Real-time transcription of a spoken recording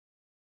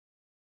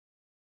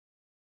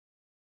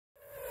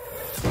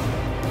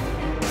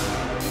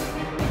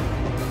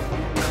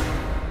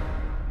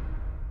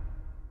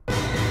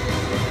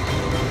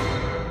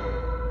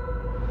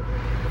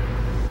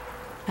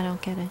I don't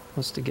get it.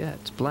 What's to get?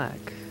 It's black.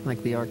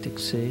 Like the Arctic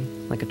Sea.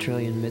 Like a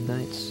trillion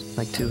midnights.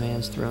 Like two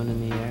hands thrown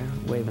in the air,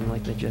 waving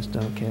like they just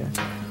don't care.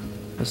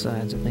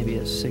 Besides, maybe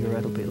a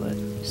cigarette will be lit.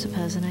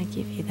 Supposing I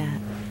give you that.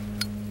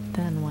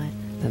 Then what?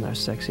 Then our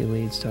sexy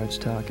lead starts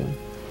talking.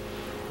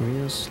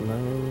 Real slow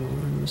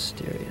and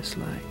mysterious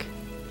like.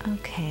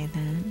 Okay,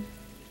 then.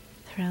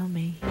 Thrill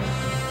me.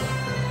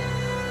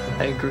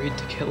 I agreed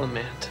to kill a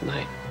man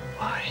tonight.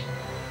 Why?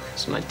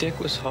 Because my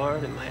dick was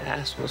hard and my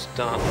ass was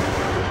dumb.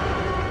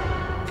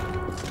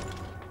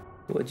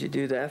 What'd you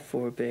do that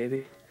for,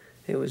 baby?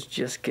 It was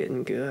just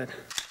getting good.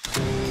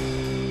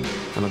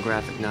 I'm a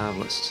graphic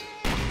novelist.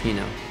 You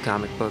know,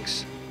 comic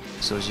books.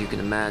 So as you can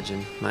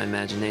imagine, my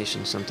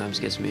imagination sometimes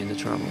gets me into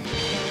trouble.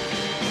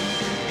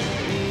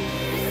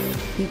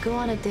 You go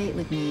on a date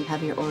with me,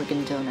 have your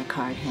organ donor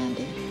card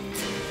handy.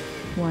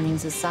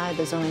 Warnings aside,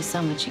 there's only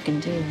so much you can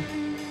do.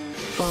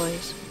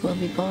 Boys will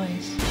be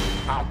boys.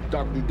 I'll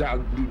duck you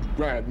down, you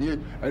grand, you,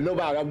 and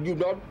nobody else you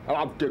know,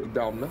 I'll take it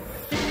down, man.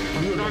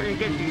 I'm starting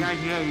to get the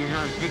idea you're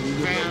not a big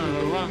fan of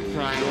the rough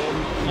side.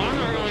 I'm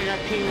not really that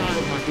keen on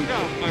it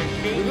myself, but it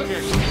seems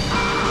that...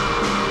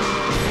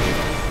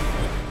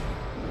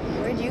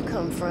 Where'd you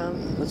come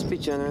from? Let's be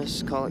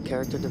generous, call it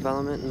character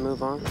development, and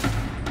move on.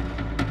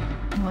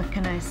 What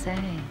can I say?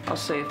 I'll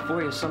say it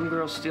for you. Some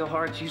girls steal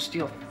hearts, you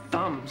steal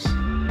thumbs.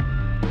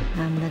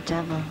 I'm the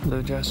devil.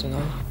 Blue dress and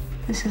all.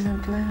 This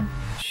isn't blue.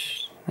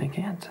 Shh, they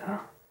can't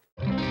tell.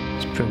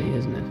 It's pretty,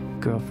 isn't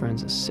it?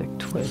 Girlfriend's a sick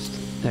twist.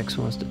 Ex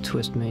wants to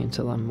twist me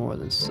until I'm more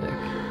than sick.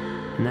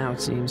 Now it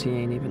seems he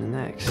ain't even an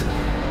ex.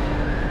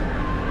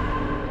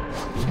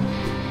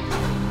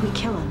 We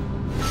kill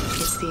him.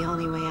 It's the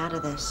only way out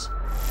of this.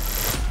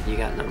 You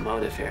got no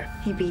motive here.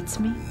 He beats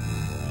me.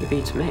 He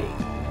beats me.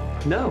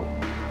 No,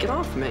 get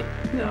off me.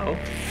 No.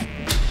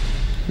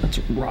 Let's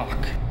rock.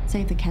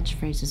 Save the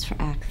catchphrases for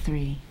Act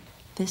 3.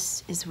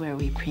 This is where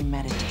we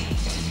premeditate.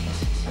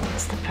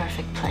 It's the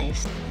perfect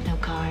place. No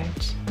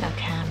guards, no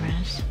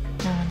cameras.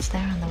 No one's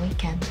there on the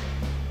weekend.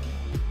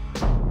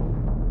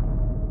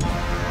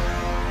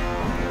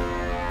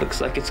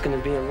 Looks like it's gonna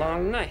be a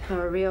long night.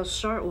 Or a real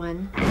short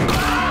one.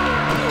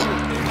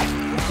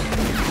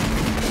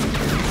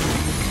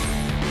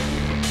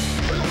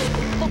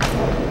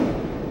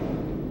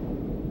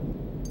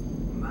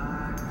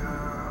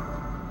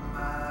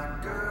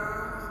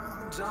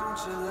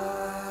 Don't you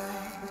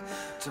lie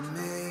to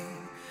me?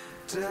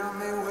 Tell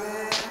me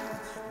where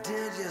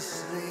did you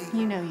sleep?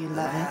 You know you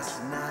love last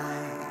it.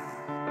 night?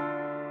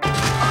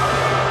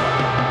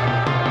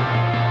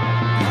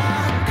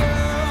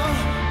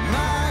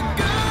 My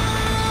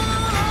girl,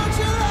 don't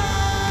you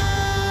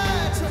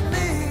lie to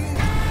me?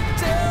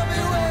 Tell me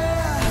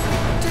where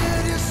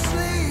did you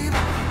sleep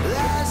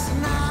last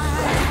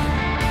night?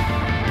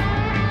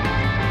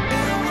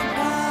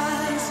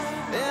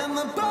 In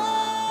the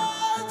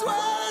pines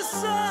where the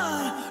sun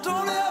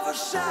don't ever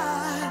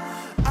shine,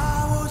 I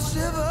will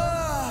shiver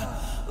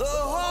the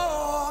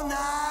whole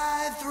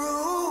night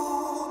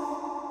through.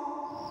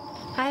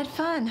 I had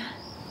fun.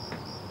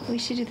 We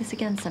should do this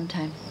again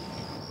sometime.